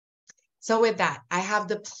So with that, I have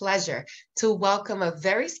the pleasure to welcome a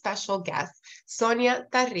very special guest, Sonia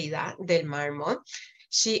Tarrida del Marmol.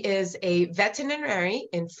 She is a veterinary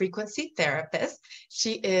and frequency therapist.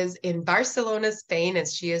 She is in Barcelona, Spain, and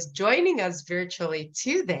she is joining us virtually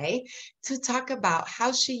today to talk about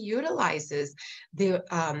how she utilizes the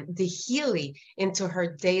Healy into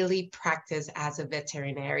her daily practice as a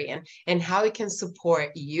veterinarian and how it can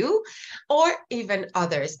support you or even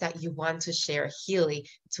others that you want to share Healy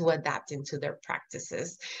to adapt into their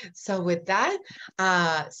practices. So with that,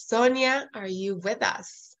 Sonia, are you with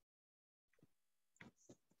us?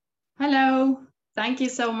 Hello, thank you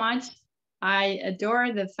so much. I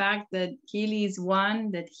adore the fact that Healy is one,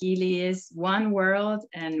 that Healy is one world,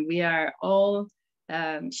 and we are all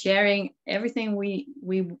sharing everything we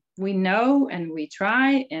know, and we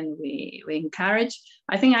try, and we encourage.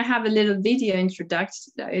 I think I have a little video introducing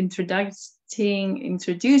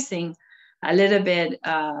a little bit,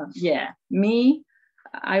 me.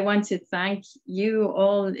 I want to thank you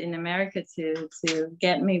all in America to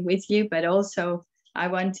get me with you, but also I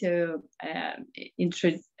want to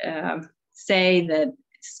say that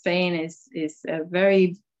Spain is a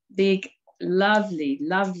very big,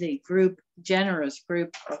 lovely group, generous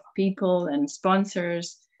group of people and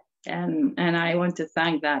sponsors, and I want to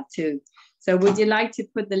thank that too. So would you like to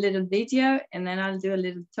put the little video and then I'll do a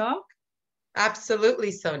little talk?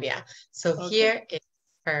 Absolutely, Sonia. So okay. Here is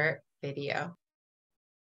her video.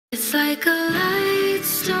 It's like a light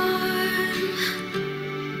storm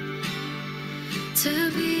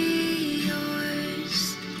to be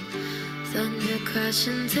yours, thunder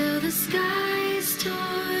crashing till the sky's torn.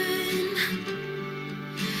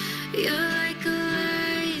 You're like a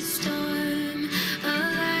light storm, a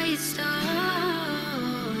light storm.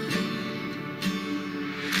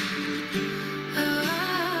 Oh,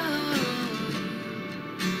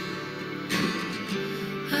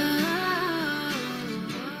 oh, oh.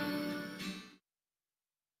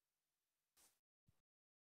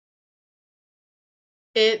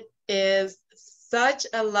 It is such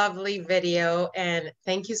a lovely video, and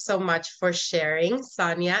thank you so much for sharing,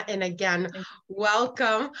 Sonia. And again,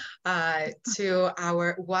 welcome to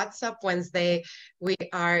our WhatsApp Wednesday. We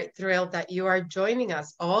are thrilled that you are joining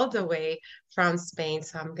us all the way from Spain.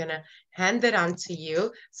 So I'm gonna hand it on to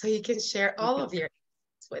you so you can share all of your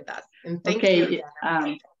with us. And thank you.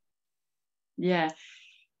 Yeah.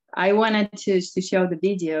 I wanted to show the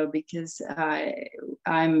video because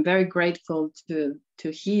I'm very grateful to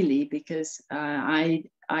Healy because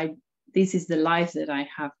this is the life that I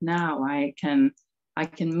have now. I can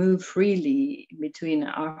move freely between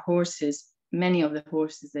our horses. Many of the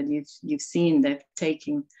horses that you've seen, they're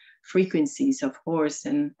taking frequencies of horse,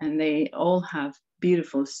 and they all have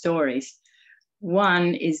beautiful stories.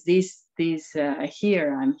 One is this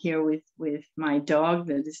here. I'm here with my dog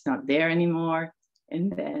that is not there anymore. And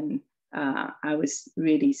then I was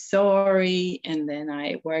really sorry. And then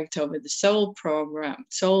I worked over the soul program,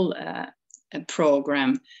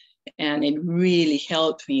 and it really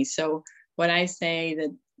helped me. So what I say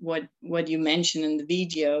that what you mentioned in the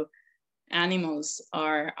video, animals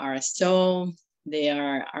are our soul. They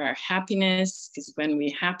are our happiness, because when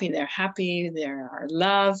we're happy, they're happy. They're our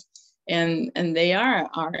love, and we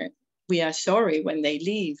are sorry when they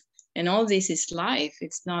leave. And all this is life.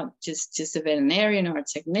 It's not just a veterinarian or a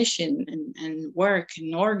technician and work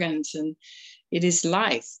and organs, and it is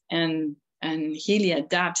life. And Healy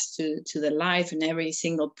adapts to the life in every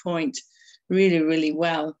single point really, really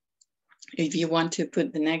well. If you want to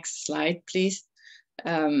put the next slide, please.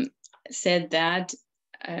 Said that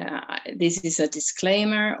this is a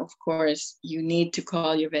disclaimer. Of course, you need to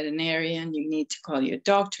call your veterinarian, you need to call your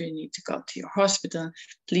doctor, you need to go to your hospital.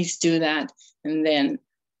 Please do that. And then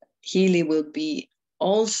Healy will be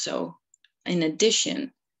also, in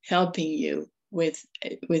addition, helping you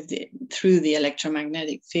through the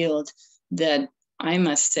electromagnetic field that I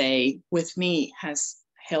must say with me has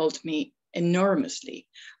helped me enormously.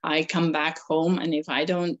 I come back home, and if I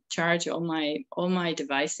don't charge all my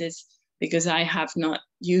devices because I have not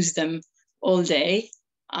used them all day,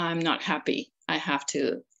 I'm not happy. I have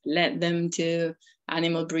to let them to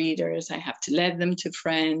animal breeders. I have to let them to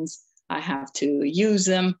friends. I have to use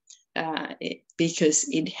them because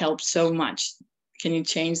it helps so much. Can you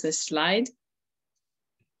change the slide,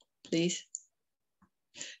 please?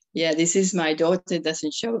 Yeah, this is my daughter. It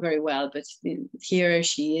doesn't show very well, but here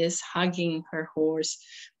she is hugging her horse.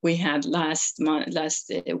 We had last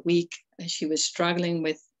week, she was struggling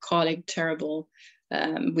with colic, terrible.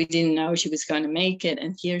 We didn't know she was going to make it,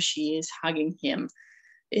 and here she is hugging him.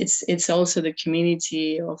 It's also the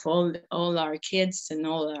community of all our kids and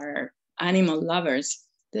all our animal lovers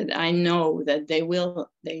that I know that they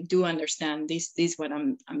do understand this what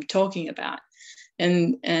I'm talking about.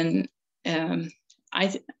 And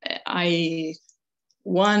I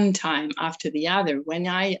one time after the other, when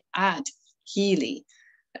I add Healy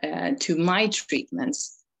to my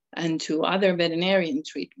treatments and to other veterinarian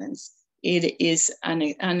treatments, it is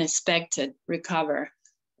an unexpected recover,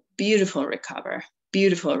 beautiful recover,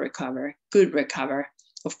 good recover.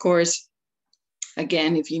 Of course,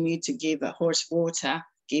 again, if you need to give a horse water,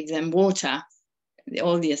 give them water,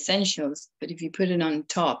 all the essentials. But if you put it on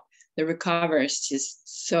top, the recovery is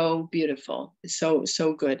just so beautiful, so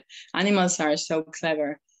good. Animals are so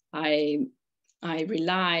clever. I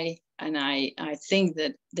rely, and I think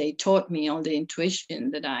that they taught me all the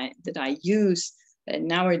intuition that I use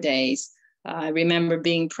nowadays. I remember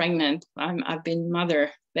being pregnant. I've been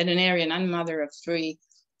veterinarian and mother of 3,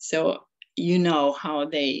 so you know how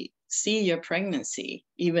they see your pregnancy.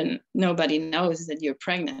 Even nobody knows that you're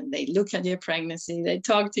pregnant. They look at your pregnancy, they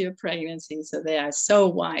talk to your pregnancy, so they are so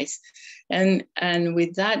wise. And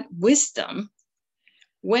with that wisdom,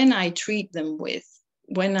 when I treat them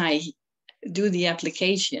when I do the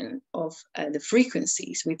application of the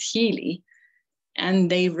frequencies with Healy, and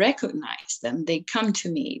they recognize them, they come to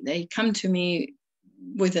me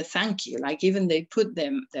with a thank you. Like even they put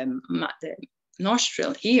the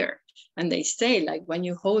nostril here, and they say, like, when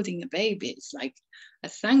you're holding a baby, it's like a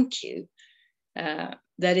thank you. That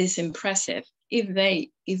is impressive. If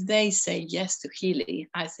they say yes to Healy,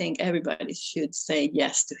 I think everybody should say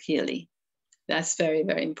yes to Healy. That's very,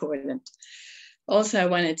 very important. Also, I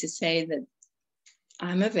wanted to say that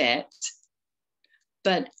I'm a vet,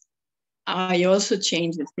 but I also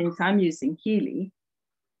change it. Since I'm using Healy,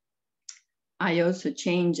 I also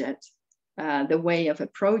change it, the way of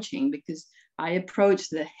approaching, because I approach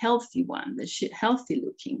the healthy one, the healthy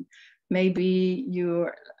looking. Maybe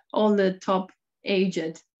all the top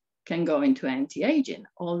aged can go into anti-aging.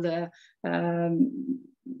 All the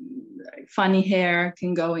funny hair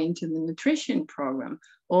can go into the nutrition program.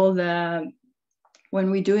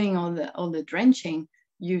 When we're doing all the drenching,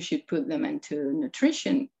 you should put them into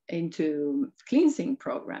nutrition, into cleansing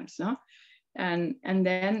programs, no? And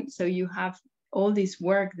then so you have all this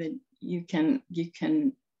work that you can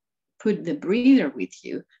put the breather with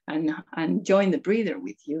you and join the breather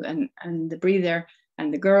with you, and the breather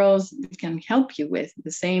and the girls can help you with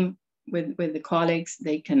the same with the colleagues.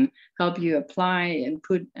 They can help you apply and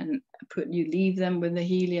put you leave them with the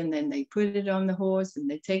Healy, and then they put it on the horse, and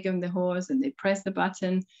they take on the horse, and they press the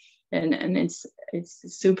button, and it's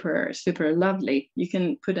super, super lovely. You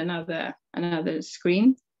can put another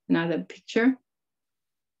screen, another picture.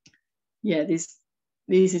 Yeah, this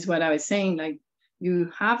is what I was saying. Like,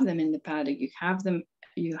 you have them in the paddock, you have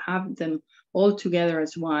them all together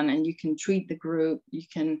as one, and you can treat the group. You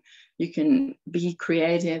can be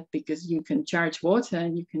creative, because you can charge water,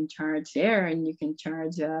 and you can charge air, and you can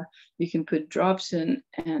charge you can put drops and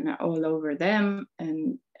all over them,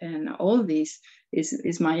 and all this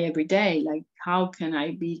is my everyday. Like, how can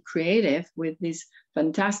I be creative with these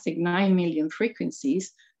fantastic 9 million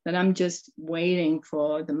frequencies that I'm just waiting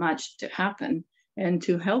for the match to happen and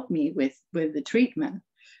to help me with the treatment?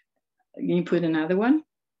 You put another one.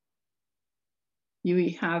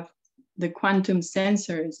 You have the quantum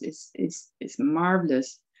sensors is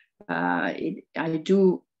marvelous. I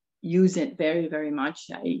do use it very, very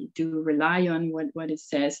much. I do rely on what it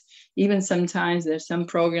says. Even sometimes there's some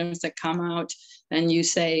programs that come out and you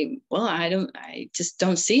say, well, I just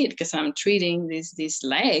don't see it because I'm treating this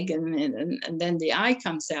leg, and then the eye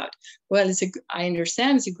comes out. Well, I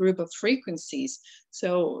understand it's a group of frequencies.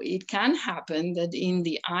 So it can happen that in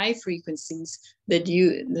the eye frequencies that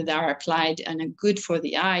are applied and are good for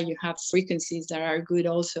the eye, you have frequencies that are good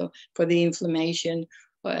also for the inflammation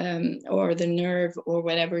or the nerve or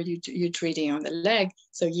whatever you're treating on the leg.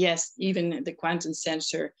 So yes, even the quantum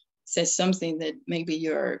sensor says something that maybe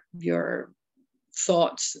your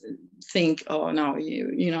thoughts think, oh no,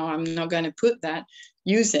 I'm not going to put that.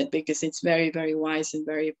 Use it, because it's very, very wise and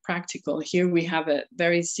very practical. Here we have a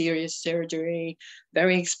very serious surgery,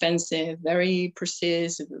 very expensive, very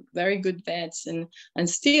precise, very good vets, and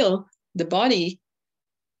still the body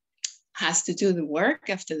has to do the work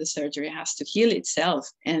after the surgery, has to heal itself,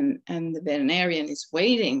 and the veterinarian is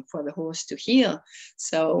waiting for the horse to heal.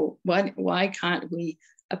 So why can't we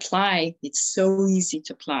apply? It's so easy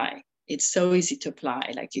to apply. It's so easy to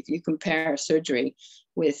apply. Like, if you compare surgery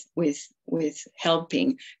with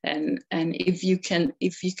helping, and if you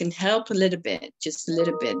can help a little bit, just a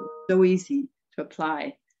little bit, so easy to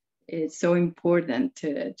apply. It's so important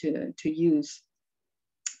to use.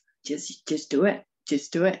 Just do it.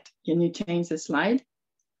 Just do it. Can you change the slide?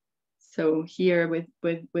 So here with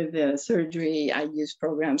the surgery, I use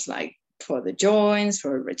programs like for the joints,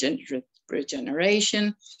 for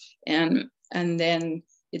regeneration, and then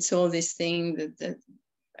it's all this thing that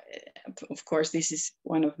of course, this is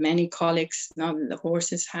one of many colics now that the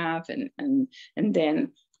horses have, and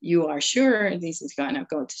then you are sure this is going to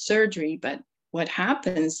go to surgery. But what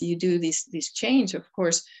happens? You do this change, of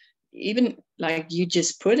course. Even like you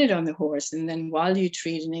just put it on the horse, and then while you're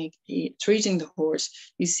treating the horse,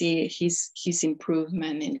 you see his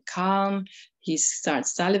improvement in calm. He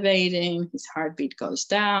starts salivating. His heartbeat goes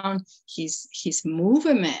down. His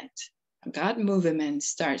movement, gut movement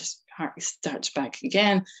starts back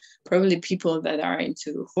again. Probably people that are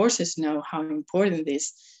into horses know how important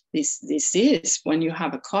this is when you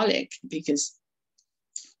have a colic, because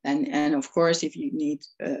and of course if you need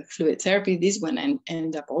fluid therapy, this one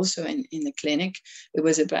ended up also in the clinic. It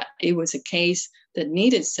was a case that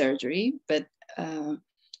needed surgery, but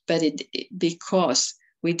it because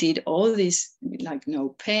we did all this, like no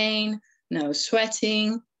pain, no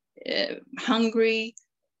sweating, hungry,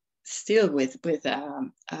 still with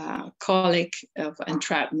colic of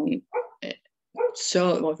entrapment,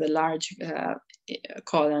 so of the large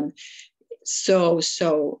colon, so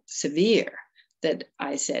severe that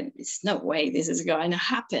I said, it's no way this is going to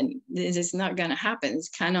happen. This is not going to happen. This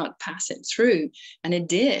cannot pass it through. And it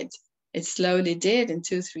did. It slowly did in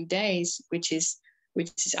 2-3 days, which is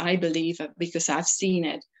I believe, because I've seen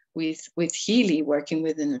it with Healy, working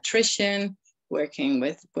with the nutrition, working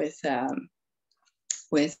with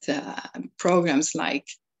programs like,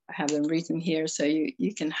 I have them written here so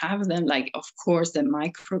you can have them, like, of course, the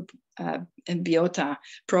microbiota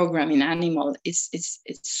program in animal, it's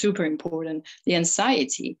super important. The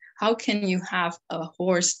anxiety, how can you have a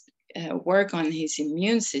horse work on his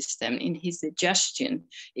immune system, in his digestion,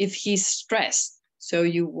 if he's stressed? So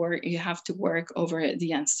you have to work over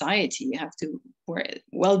the anxiety. You have to work.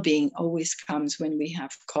 Well-being always comes when we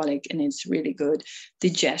have colic, and it's really good.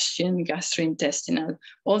 Digestion, gastrointestinal,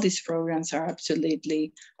 all these programs are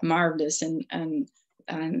absolutely marvelous and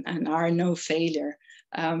are no failure.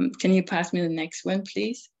 Can you pass me the next one,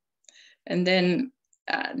 please? And then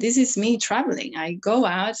this is me traveling. I go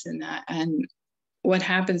out and what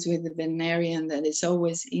happens with the veterinarian, that is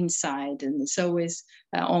always inside and it's always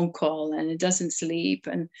on call, and it doesn't sleep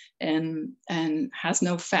and has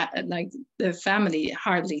no like the family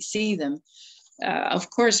hardly see them.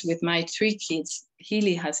 Of course, with my 3 kids,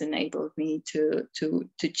 Healy has enabled me to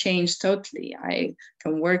change totally. I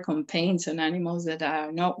can work on pains on animals that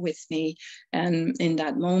are not with me, and in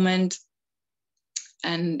that moment,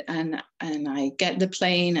 and I get the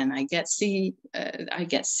plane and I get sick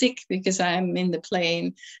because I'm in the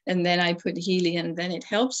plane, and then I put Healy and then it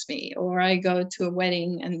helps me. Or I go to a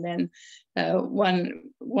wedding and then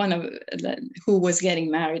one of who was getting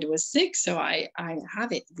married was sick, so I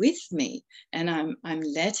have it with me, and I'm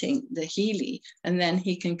letting the Healy, and then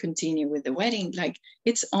he can continue with the wedding. Like,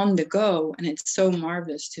 it's on the go, and it's so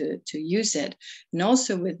marvelous to use it. And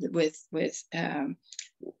also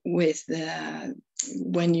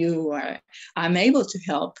when you are, I'm able to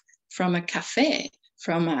help from a cafe,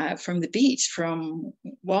 from the beach, from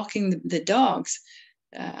walking the dogs.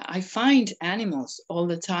 I find animals all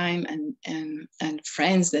the time, and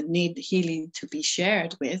friends that need healing to be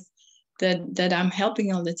shared with, that I'm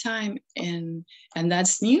helping all the time, and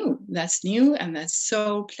that's new, and that's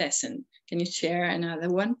so pleasant. Can you share another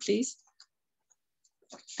one, please?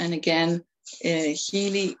 And again,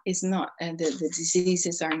 Healy is not, and the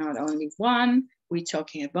diseases are not only one. We're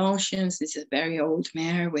talking emotions. This is a very old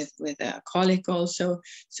mare with a colic also.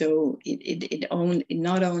 So it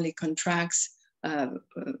not only contracts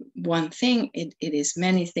one thing, it is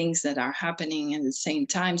many things that are happening at the same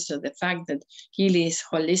time. So the fact that Healy is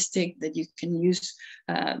holistic, that you can use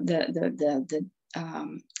the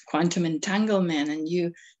quantum entanglement, and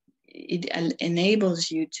it enables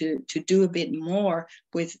you to do a bit more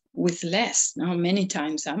with less. Now, many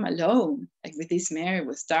times I'm alone. Like with this mare, it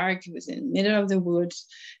was dark, it was in the middle of the woods,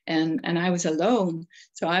 and I was alone.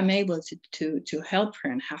 So I'm able to help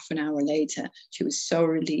her, and half an hour later, she was so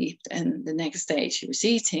relieved. And the next day she was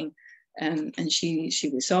eating, and she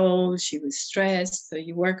was old, she was stressed. So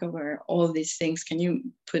you work over all these things. Can you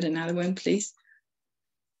put another one, please?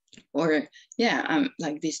 Or yeah,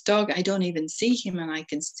 like this dog, I don't even see him, and I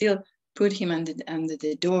can still put him under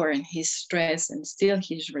the door, and he's stressed, and still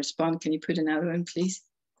he's respond. Can you put another one, please?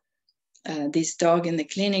 This dog in the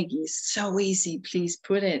clinic is so easy. Please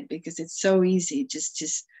put it, because it's so easy.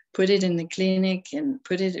 Just put it in the clinic and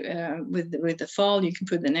put it with the fall. You can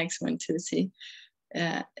put the next one too. See,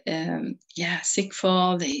 sick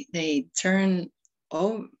fall. They turn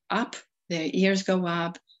up. Their ears go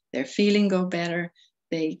up. their feeling go better.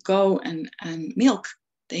 They go and milk.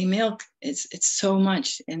 They milk. It's so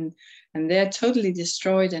much, and they're totally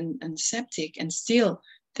destroyed and septic, and still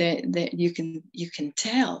you can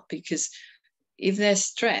tell, because if they're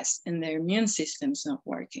stressed and their immune system's not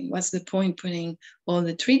working, what's the point putting all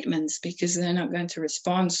the treatments, because they're not going to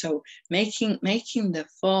respond. So making the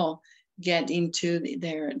fall get into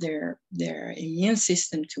their immune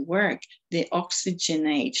system to work, the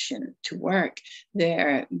oxygenation to work,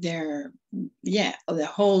 the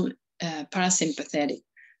whole parasympathetic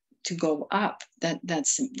to go up.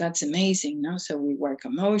 That's amazing. No, so we work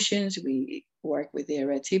emotions, we work with the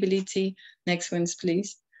irritability. Next ones,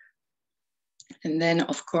 please. And then,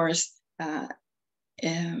 of course,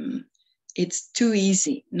 it's too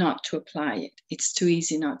easy not to apply it. It's too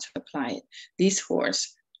easy not to apply it. This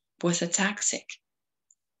horse was ataxic.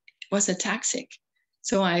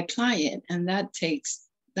 So I apply it, and that takes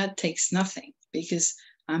nothing, because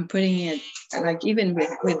I'm putting it like even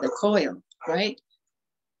with the coil, right?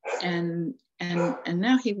 And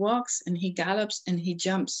now he walks and he gallops and he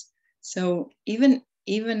jumps. So even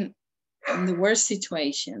in the worst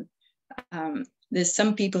situation, there's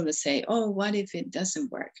some people that say, oh, what if it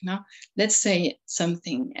doesn't work? Now, let's say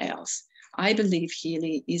something else. I believe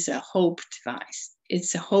Healy is a hope device.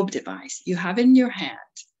 It's a hope device. You have it in your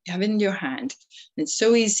hand. It's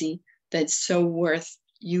so easy that it's so worth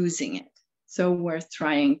using it. So worth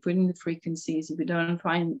trying, putting the frequencies. If you don't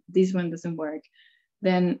find this one doesn't work,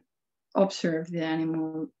 then observe the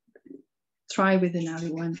animal, try with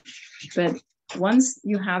another one. But once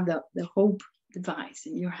you have the hope device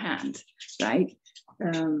in your hand, right?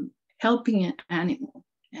 Helping an animal.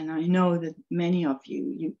 And I know that many of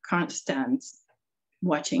you can't stand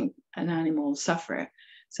watching an animal suffer.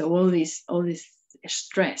 So all this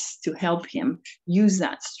stress, to help him use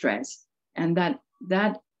that stress, and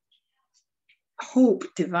that hope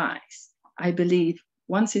device, I believe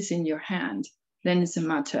once it's in your hand, then it's a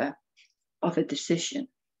matter of a decision.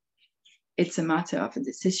 It's a matter of a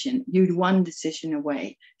decision. You'd one decision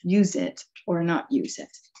away, use it or not use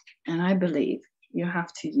it. And I believe you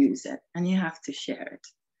have to use it and you have to share it.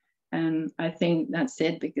 And I think that's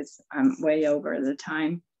it, because I'm way over the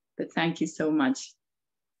time, but thank you so much.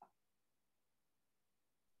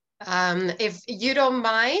 If you don't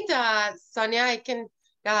mind, Sonia, I can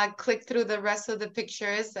click through the rest of the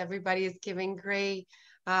pictures. Everybody is giving great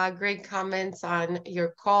comments on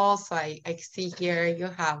your call. So I see here you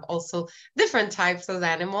have also different types of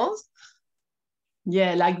animals.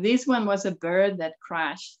 Yeah, like this one was a bird that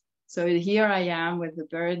crashed. So here I am with the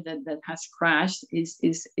bird that has crashed,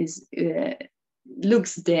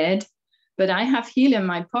 looks dead, but I have Healy in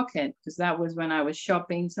my pocket, because that was when I was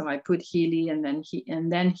shopping. So I put Healy, and then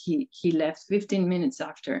he left 15 minutes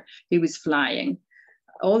after he was flying.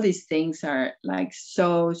 All these things are like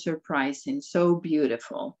so surprising, so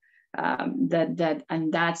beautiful. And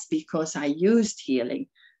that's because I used Healy.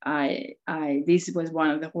 This was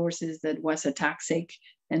one of the horses that was ataxic,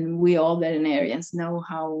 and we all veterinarians know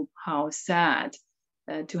how sad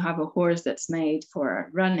to have a horse that's made for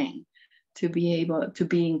running, to be able to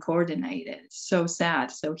be coordinated. So sad.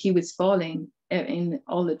 So he was falling in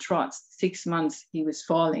all the trots. 6 months he was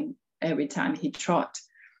falling every time he trot,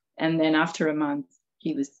 and then after a month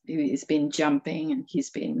he's been jumping, and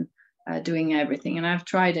he's been doing everything. And I've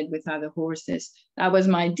tried it with other horses. That was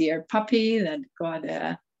my dear puppy that got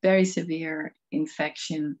a very severe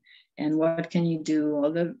infection. And what can you do?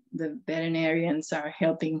 All the veterinarians are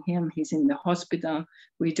helping him. He's in the hospital.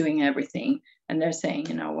 We're doing everything. And they're saying,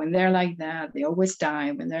 when they're like that, they always die.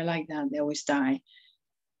 When they're like that, they always die.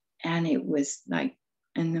 And it was like,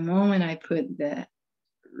 in the moment I put the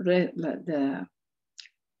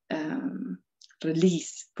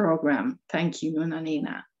release program, thank you, Nona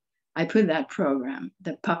Nina, I put that program,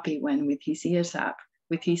 the puppy went with his ears up,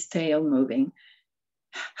 with his tail moving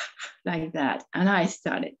like that. And I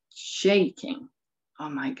started shaking. Oh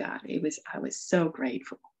my God, I was so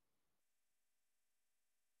grateful.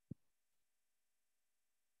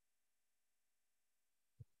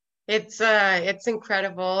 It's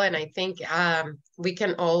incredible. And I think we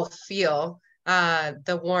can all feel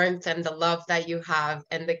the warmth and the love that you have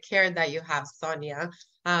and the care that you have, Sonia,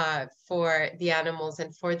 for the animals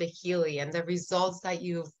and for the Healy, and the results that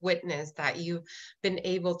you've witnessed, that you've been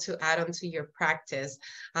able to add onto your practice.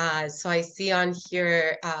 So I see on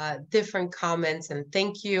here different comments, and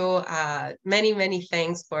thank you. Many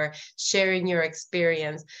thanks for sharing your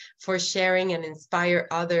experience, for sharing and inspire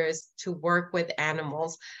others to work with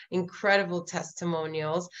animals. Incredible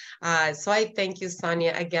testimonials. So I thank you,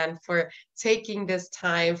 Sonia, again, for taking this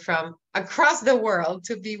time from across the world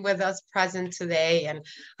to be with us present today. And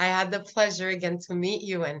I had the pleasure again to meet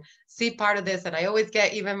you and see part of this. And I always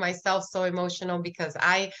get even myself so emotional because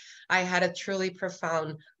I had a truly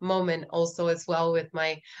profound moment also as well with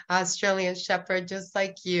my Australian Shepherd, just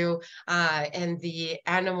like you. And the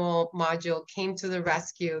animal module came to the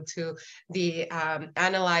rescue to the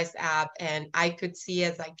Analyze app. And I could see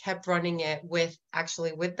as I kept running it with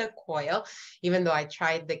the coil, even though I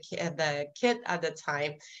tried the kit at the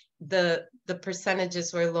time, the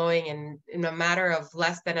percentages were lowing, and in a matter of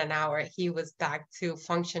less than an hour he was back to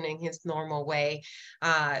functioning his normal way.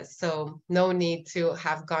 So no need to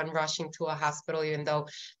have gone rushing to a hospital, even though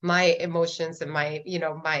my emotions and my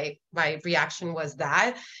my reaction was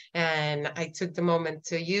that. And I took the moment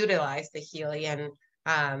to utilize the Healy, and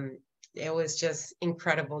it was just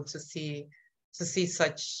incredible to see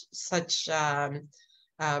such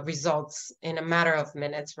results in a matter of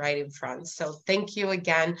minutes right in front. So thank you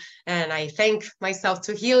again. And I thank myself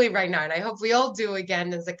to Healy right now. And I hope we all do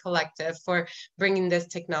again as a collective for bringing this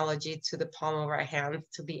technology to the palm of our hands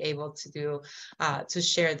to be able to do, to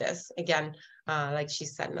share this again, like she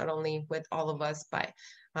said, not only with all of us, but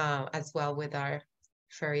as well with our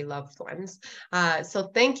furry loved ones. So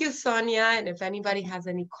thank you, Sonia. And if anybody has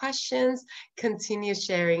any questions, continue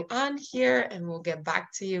sharing on here and we'll get back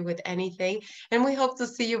to you with anything. And we hope to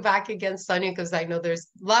see you back again, Sonia, because I know there's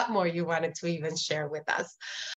a lot more you wanted to even share with us.